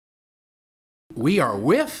We are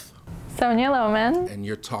with Sonia Lowman. And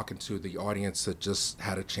you're talking to the audience that just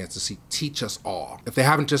had a chance to see Teach Us All. If they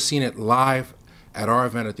haven't just seen it live at our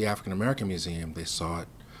event at the African American Museum, they saw it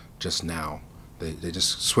just now. They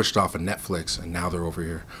just switched off of Netflix and now they're over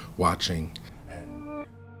here watching.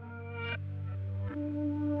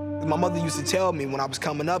 My mother used to tell me when I was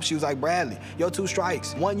coming up, she was like, Bradley, your 2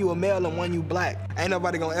 strikes. One you a male and one you black. Ain't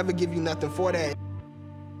nobody gonna ever give you nothing for that.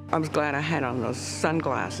 I was glad I had on those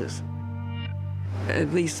sunglasses.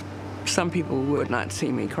 At least some people would not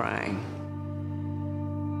see me crying.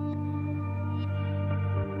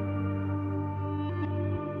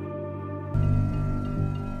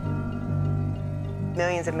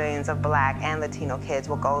 Millions and millions of Black and Latino kids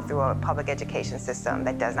will go through a public education system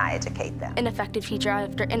that does not educate them. Ineffective teacher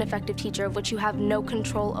after ineffective teacher, of which you have no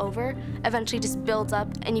control over, eventually just builds up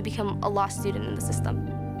and you become a lost student in the system.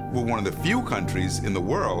 We're one of the few countries in the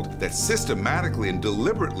world that systematically and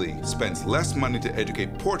deliberately spends less money to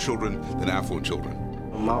educate poor children than affluent children.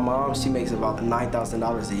 My mom, she makes about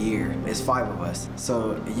 $9,000 a year. It's 5 of us.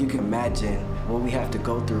 So you can imagine what we have to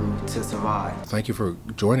go through to survive. Thank you for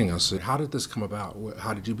joining us. How did this come about?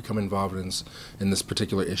 How did you become involved in this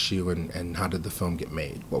particular issue, and how did the film get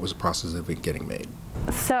made? What was the process of it getting made?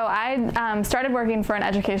 So I started working for an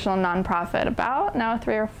educational nonprofit about now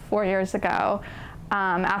 3 or 4 years ago.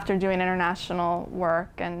 After doing international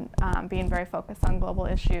work and being very focused on global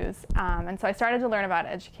issues. And so I started to learn about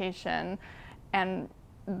education and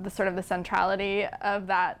the centrality of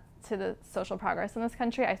that to the social progress in this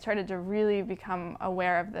country. I started to really become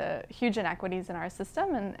aware of the huge inequities in our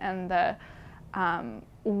system and the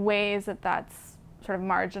ways that that's sort of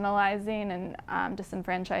marginalizing and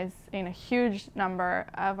disenfranchising a huge number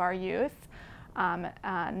of our youth.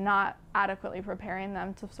 Not adequately preparing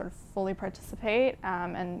them to sort of fully participate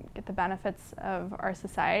and get the benefits of our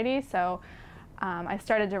society. So I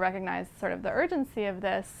started to recognize sort of the urgency of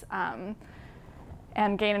this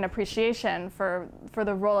and gain an appreciation for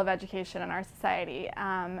the role of education in our society.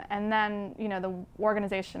 And then, you know, the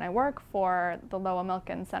organization I work for, the Lowell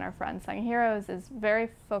Milken Center for Unsung Heroes, is very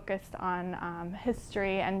focused on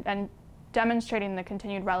history and demonstrating the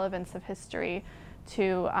continued relevance of history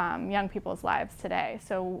to young people's lives today.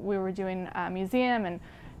 So we were doing a museum and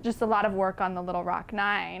just a lot of work on the Little Rock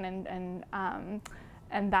Nine,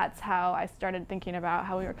 and that's how I started thinking about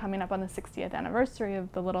how we were coming up on the 60th anniversary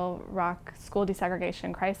of the Little Rock school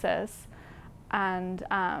desegregation crisis. And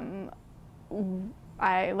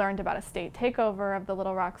I learned about a state takeover of the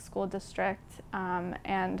Little Rock school district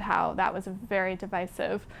and how that was a very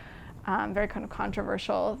divisive, very kind of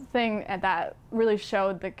controversial thing, and that really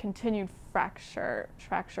showed the continued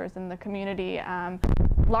fractures in the community,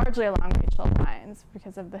 largely along racial lines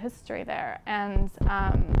because of the history there. And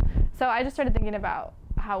so I just started thinking about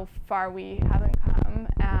how far we haven't come,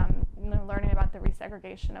 you know, learning about the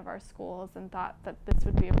resegregation of our schools, and thought that this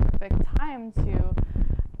would be a perfect time to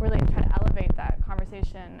really try to elevate that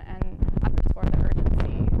conversation and underscore the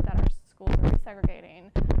urgency that our schools are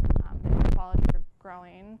resegregating, the inequalities are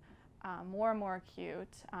growing, more and more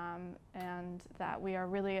acute, and that we are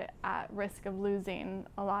really at risk of losing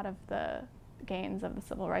a lot of the gains of the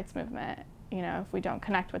civil rights movement, you know, if we don't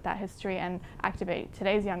connect with that history and activate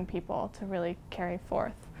today's young people to really carry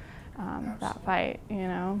forth that fight, you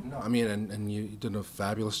know. No, I mean, and you did a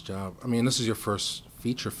fabulous job. I mean, this is your first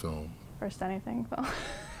feature film. First anything film.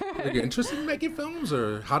 Are you interested in making films,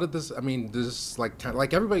 or how did this? I mean, this like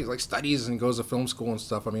everybody like studies and goes to film school and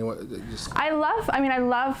stuff. I mean, what? I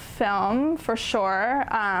love film for sure.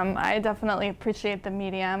 I definitely appreciate the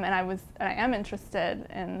medium, and I am interested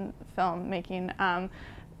in filmmaking.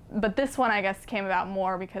 But this one, I guess, came about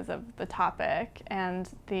more because of the topic and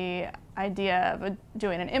the idea of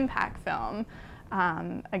doing an impact film.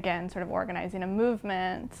 Again, sort of organizing a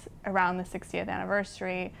movement around the 60th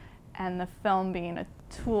anniversary, and the film being a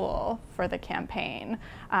tool for the campaign,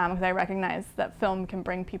 because I recognize that film can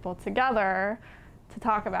bring people together to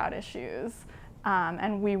talk about issues,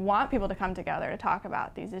 and we want people to come together to talk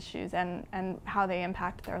about these issues and how they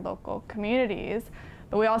impact their local communities,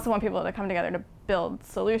 but we also want people to come together to build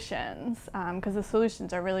solutions, because the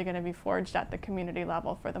solutions are really going to be forged at the community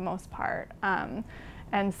level for the most part,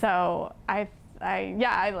 and so I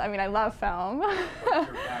love film. Your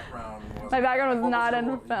background was? My background was not in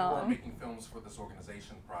film. You weren't making films for this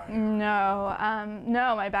organization prior?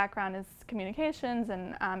 No, my background is communications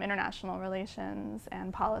and international relations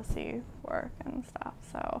and policy work and stuff.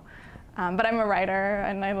 So, but I'm a writer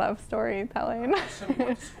and I love storytelling. So you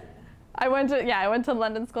went to school? I went to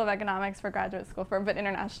London School of Economics for graduate school but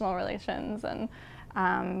international relations, and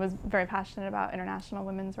was very passionate about international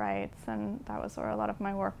women's rights, and that was where a lot of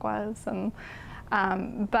my work was. And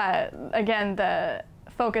But again, the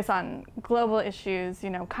focus on global issues,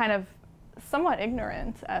 kind of somewhat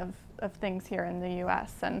ignorant of things here in the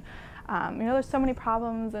U.S. And there's so many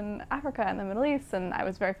problems in Africa and the Middle East, and I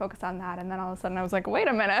was very focused on that. And then all of a sudden I was like, wait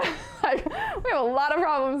a minute, like, we have a lot of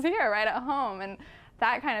problems here right at home. And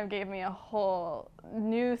that kind of gave me a whole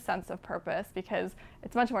new sense of purpose, because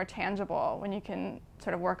it's much more tangible when you can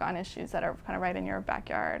sort of work on issues that are kind of right in your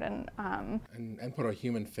backyard. And put a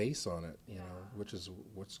human face on it, which is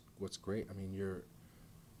what's great. I mean,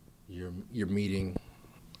 you're meeting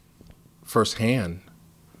firsthand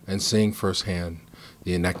and seeing firsthand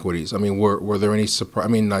the inequities. I mean, were there any surprise? I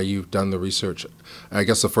mean, now you've done the research. I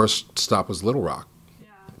guess the first stop was Little Rock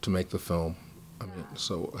to make the film. I mean,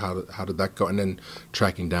 so how did that go? And then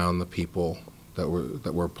tracking down the people that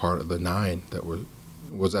were part of the 9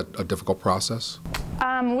 was that a difficult process?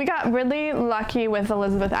 We got really lucky with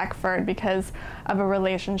Elizabeth Eckford because of a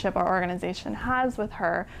relationship our organization has with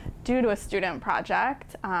her due to a student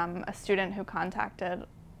project, a student who contacted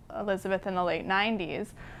Elizabeth in the late 90s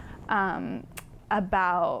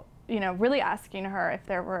about, really asking her if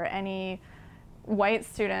there were any white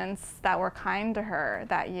students that were kind to her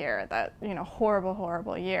that year, that,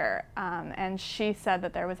 horrible year. And she said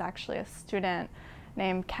that there was actually a student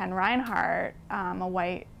named Ken Reinhardt, a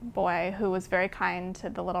white boy who was very kind to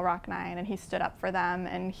the Little Rock 9, and he stood up for them.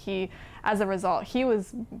 And as a result, he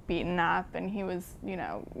was beaten up, and he was,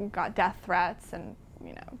 got death threats and,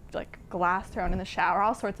 like glass thrown in the shower,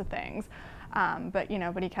 all sorts of things. But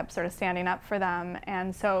he kept sort of standing up for them.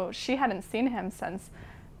 And so she hadn't seen him since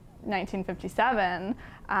 1957,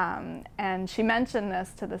 and she mentioned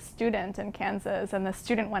this to the student in Kansas, and the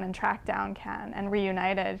student went and tracked down Ken and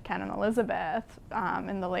reunited Ken and Elizabeth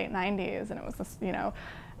in the late 90s, and it was this,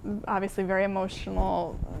 obviously very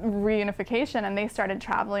emotional reunification, and they started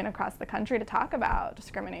traveling across the country to talk about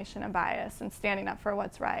discrimination and bias and standing up for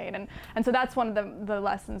what's right. And so that's one of the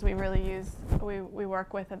lessons we really use, we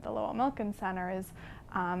work with at the Lowell Milken Center is,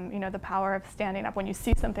 the power of standing up when you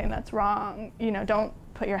see something that's wrong. Don't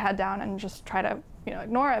put your head down and just try to,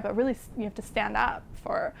 ignore it, but really you have to stand up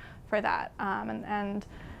for that. And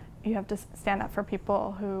you have to stand up for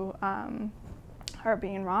people who are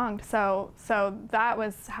being wronged. So that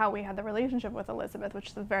was how we had the relationship with Elizabeth, which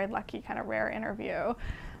is a very lucky, kind of rare interview.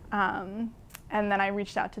 And then I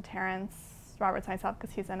reached out to Terrence Roberts myself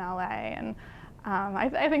because he's in LA, and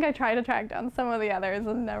I think I tried to track down some of the others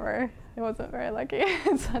and it wasn't very lucky.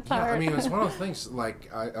 So I mean, it's one of the things,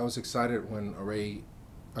 like, I was excited when Array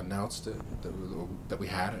announced it, that we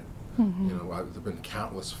had it. Mm-hmm. There have been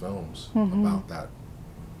countless films mm-hmm. about that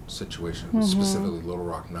situation, mm-hmm. specifically Little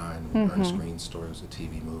Rock 9, mm-hmm. Ernest Green's story was a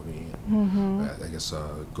TV movie. Mm-hmm. I guess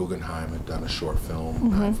Guggenheim had done a short film,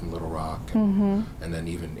 mm-hmm. 9 from Little Rock, and then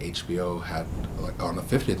even HBO had, like, on the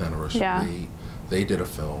 50th anniversary, they did a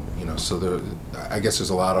film. So I guess there's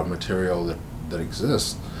a lot of material that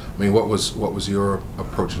exists. I mean, what was your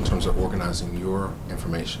approach in terms of organizing your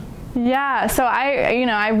information? Yeah, so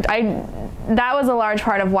I that was a large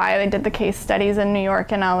part of why I did the case studies in New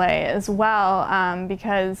York and LA as well,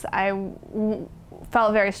 because I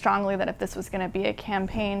felt very strongly that if this was going to be a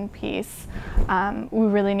campaign piece, we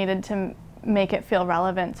really needed to make it feel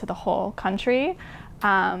relevant to the whole country.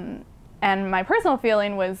 And my personal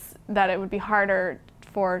feeling was that it would be harder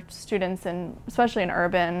for students, especially in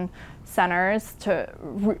urban centers, to,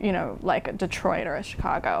 like Detroit or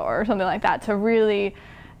Chicago or something like that, to really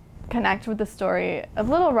connect with the story of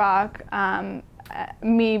Little Rock.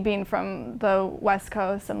 Me being from the West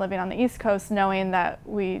Coast and living on the East Coast, knowing that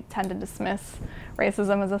we tend to dismiss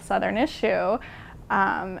racism as a Southern issue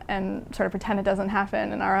and sort of pretend it doesn't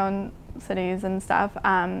happen in our own cities and stuff.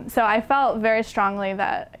 So I felt very strongly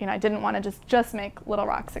that I didn't want to just make Little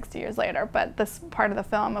Rock 60 years later, but this part of the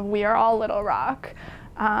film of we are all Little Rock.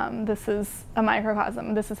 This is a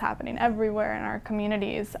microcosm. This is happening everywhere in our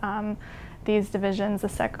communities. These divisions,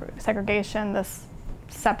 this segregation, this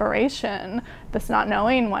separation, this not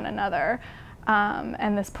knowing one another,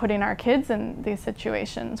 and this putting our kids in these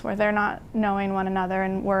situations where they're not knowing one another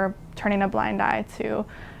and we're turning a blind eye to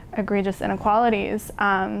egregious inequalities.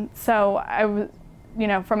 So I was,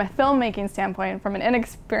 from a filmmaking standpoint, from an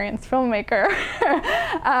inexperienced filmmaker,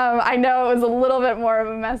 I know it was a little bit more of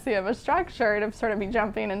a messy of a structure to sort of be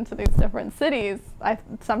jumping into these different cities.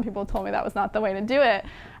 Some people told me that was not the way to do it.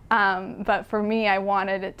 But for me, I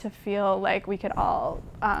wanted it to feel like we could all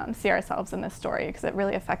see ourselves in this story because it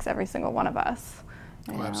really affects every single one of us.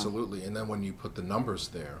 Oh, absolutely. And then when you put the numbers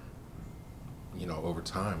there, over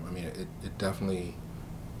time, I mean, it definitely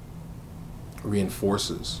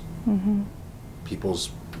reinforces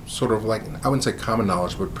people's sort of, like, I wouldn't say common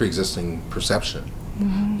knowledge, but pre-existing perception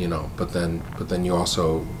you know. But then you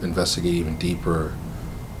also investigate even deeper,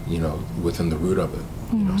 you know, within the root of it.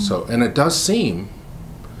 You know, so, and it does seem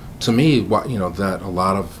to me, you know, that a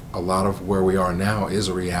lot of where we are now is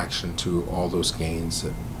a reaction to all those gains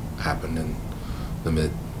that happened in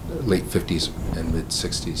the late 50s and mid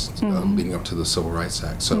 60s, leading up to the Civil Rights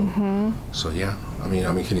Act. So, so yeah. I mean,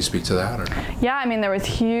 can you speak to that? Or? Yeah, I mean, there was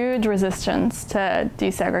huge resistance to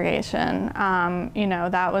desegregation. You know,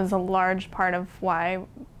 that was a large part of why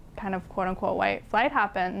kind of quote unquote white flight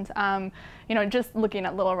happened. You know, just looking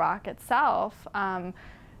at Little Rock itself,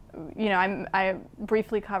 you know, I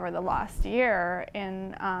briefly cover the Lost Year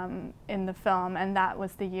in the film, and that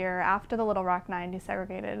was the year after the Little Rock 9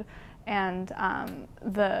 desegregated, and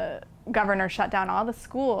the governor shut down all the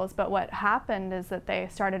schools. But what happened is that they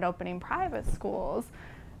started opening private schools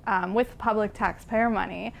with public taxpayer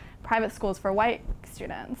money, private schools for white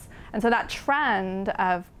students. And so that trend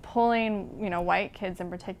of pulling, you know, white kids in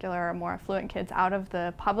particular, or more affluent kids, out of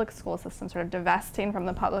the public school system, sort of divesting from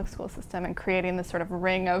the public school system and creating this sort of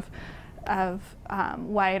ring of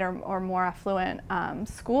white or more affluent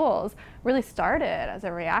schools, really started as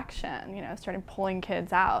a reaction. You know, started pulling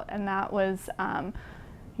kids out, and that was,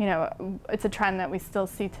 you know, it's a trend that we still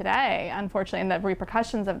see today, unfortunately, and the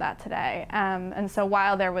repercussions of that today. And so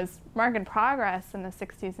while there was marked progress in the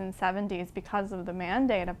 60s and 70s because of the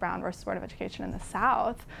mandate of Brown versus Board of Education in the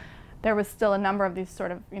South, there was still a number of these sort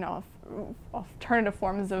of, you know, alternative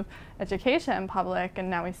forms of education, public, and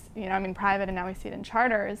now we, you know, I mean private, and now we see it in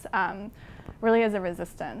charters, really as a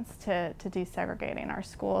resistance to desegregating our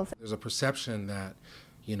schools. There's a perception that,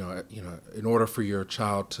 you know, in order for your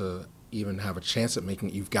child to even have a chance at making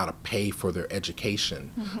it, you've got to pay for their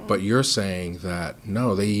education. But you're saying that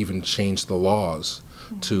no, they even changed the laws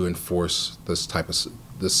to enforce this type of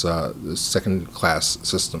this second-class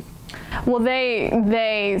system. Well,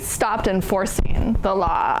 they stopped enforcing the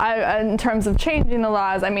law. In terms of changing the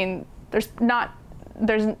laws, I mean, it's not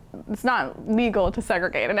legal to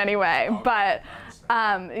segregate in any way, but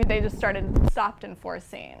they just stopped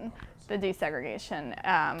enforcing the desegregation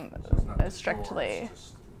strictly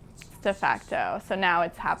de facto. So now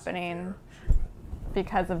it's happening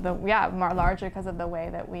because of the, more largely because of the way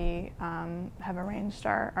that we have arranged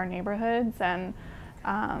our neighborhoods, and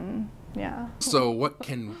yeah. So what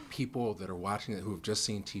can people that are watching it, who have just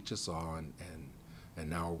seen Teach Us All and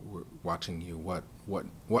now we're watching you, what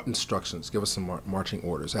instructions, give us some marching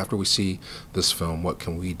orders. After we see this film, what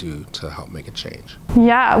can we do to help make a change?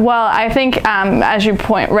 Yeah, well, I think as you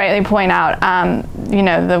rightly point out, you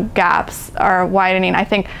know, the gaps are widening. I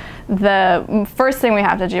think the first thing we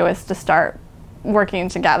have to do is to start working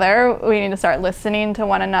together. We need to start listening to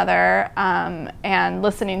one another and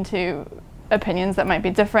listening to opinions that might be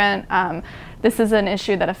different. This is an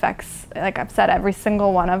issue that affects, like I've said, every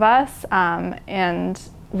single one of us, and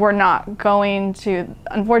we're not going to,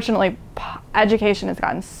 unfortunately, education has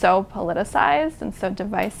gotten so politicized and so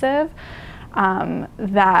divisive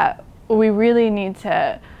that we really need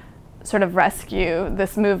to sort of rescue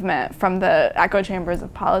this movement from the echo chambers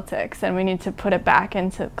of politics, and we need to put it back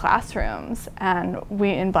into classrooms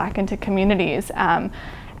and back into communities.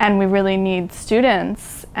 And we really need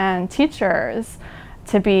students and teachers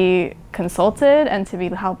to be consulted and to be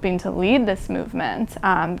helping to lead this movement,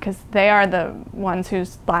 because they are the ones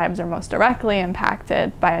whose lives are most directly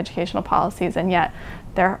impacted by educational policies, and yet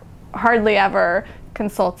they're hardly ever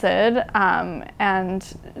consulted, and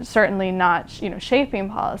certainly not, you know, shaping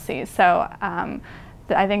policies. So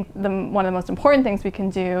I think one of the most important things we can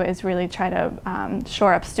do is really try to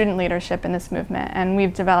shore up student leadership in this movement. And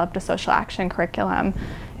we've developed a social action curriculum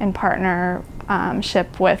in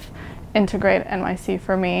partnership with Integrate NYC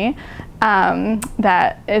for Me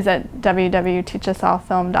that is at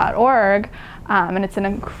www.teachusallfilm.org. And it's an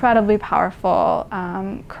incredibly powerful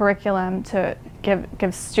curriculum to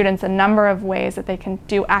give students a number of ways that they can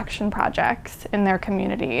do action projects in their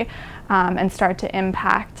community and start to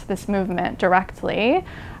impact this movement directly.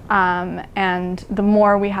 And the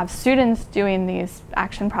more we have students doing these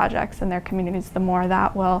action projects in their communities, the more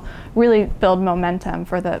that will really build momentum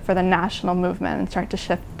for the national movement and start to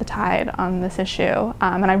shift the tide on this issue.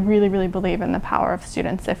 And I really, really believe in the power of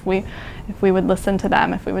students if we would listen to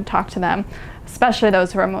them, if we would talk to them, especially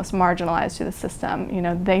those who are most marginalized through the system. You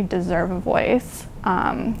know, they deserve a voice,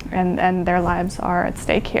 and their lives are at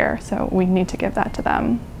stake here. So we need to give that to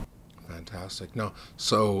them. Fantastic. No,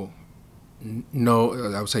 so. No,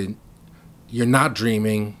 I would say you're not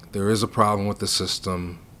dreaming. There is a problem with the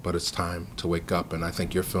system, but it's time to wake up, and I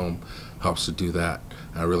think your film helps to do that.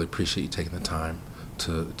 I really appreciate you taking the time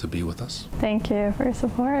to be with us. Thank you for your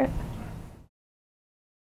support.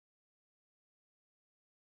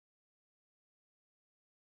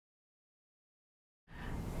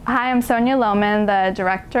 Hi, I'm Sonia Lowman, the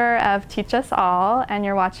director of Teach Us All, and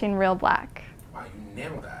you're watching Real Black. Wow, you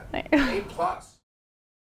nailed that. A+.